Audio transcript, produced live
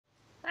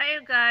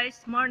Hello guys,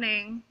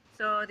 morning.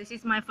 So this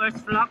is my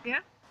first vlog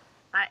here.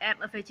 I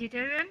am a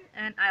vegetarian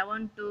and I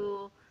want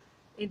to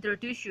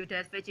introduce you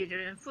that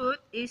vegetarian food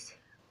is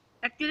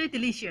actually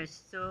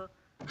delicious. So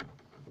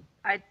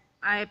I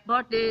I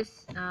bought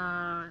this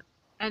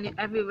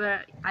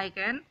everywhere I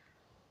can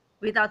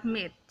without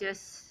meat,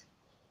 just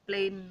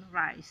plain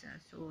rice.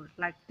 So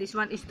like this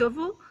one is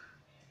tofu,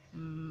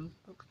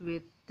 cooked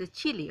with the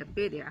chili a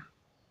bit. Yeah,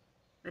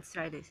 let's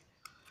try this.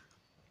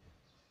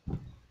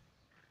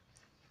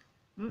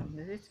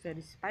 This is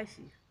very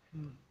spicy.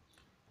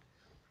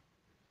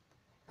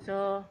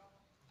 So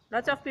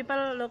lots of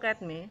people look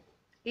at me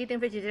eating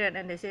vegetarian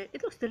and they say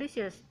it looks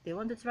delicious. They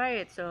want to try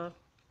it. So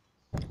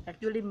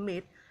actually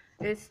meat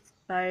is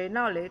by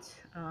knowledge.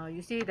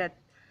 You see that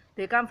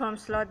they come from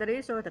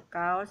slaughtery, so the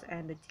cows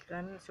and the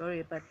chicken.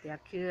 Sorry, but they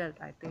are killed,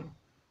 I think.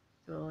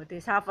 So they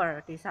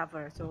suffer. They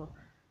suffer. So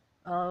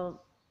uh,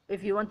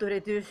 if you want to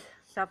reduce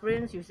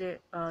sufferings, you say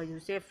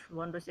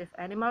want to save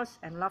animals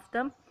and love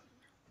them,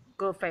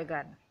 go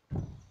vegan.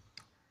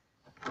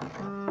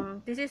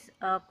 This is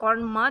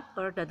corn mud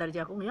or dadar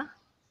jagung, yeah.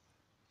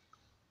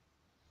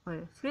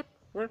 Oh, sweet.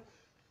 Good.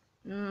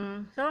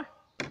 So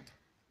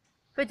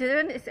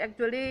vegetarian is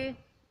actually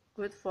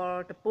good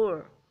for the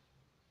poor.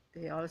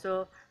 They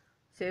also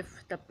save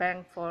the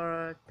bank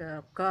for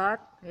the god,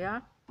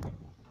 yeah.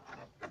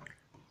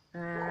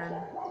 And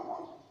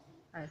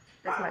that's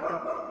my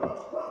dog.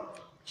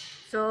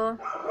 So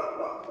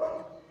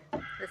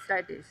let's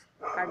try this.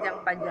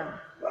 Kacang panjang,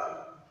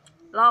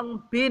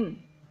 long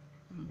bean,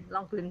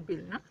 long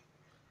bean, huh?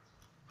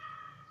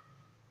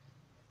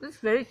 It's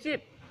very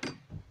cheap.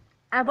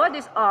 I bought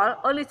this all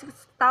only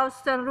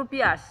 6,000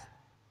 rupiah,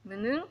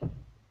 meaning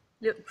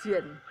 6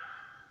 tiền.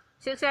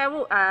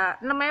 6.000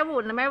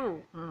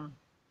 5.000.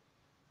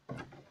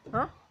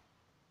 Huh?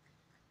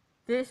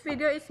 This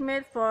video is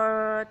made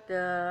for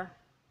the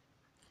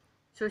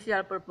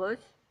social purpose,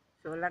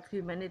 so like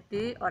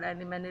humanity or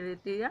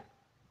animality, yeah.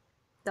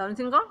 Daun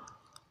singkong.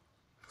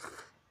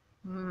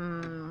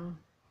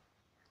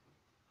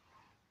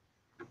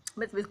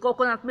 Made with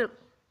coconut milk.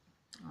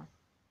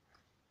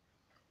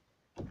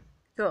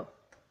 So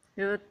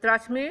you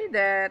trust me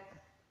that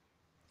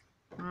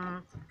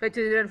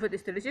vegetarian food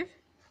is delicious?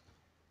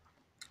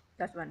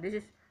 That's one. This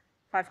is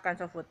 5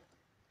 kinds of food.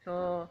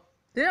 So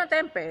do you know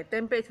tempeh?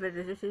 Tempeh is very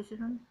delicious.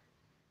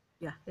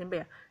 Yeah,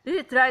 tempeh. Yeah.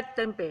 This is dried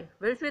tempeh,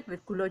 very sweet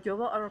with gula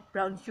jawa or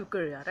brown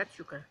sugar, yeah, red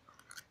sugar.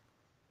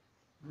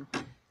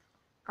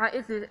 I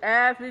eat this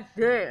every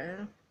day.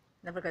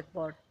 Never get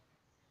bored.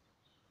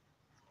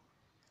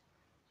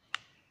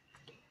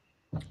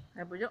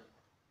 Ayo bujuk.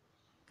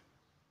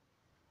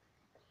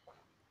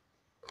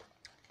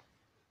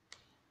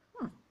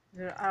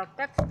 There are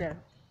text there.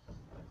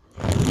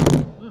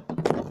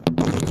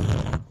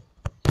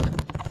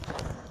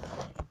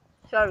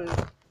 Sorry,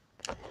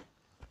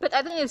 but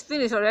I think it's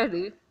finished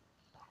already.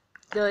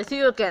 So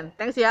see you again.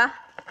 Thanks, yeah.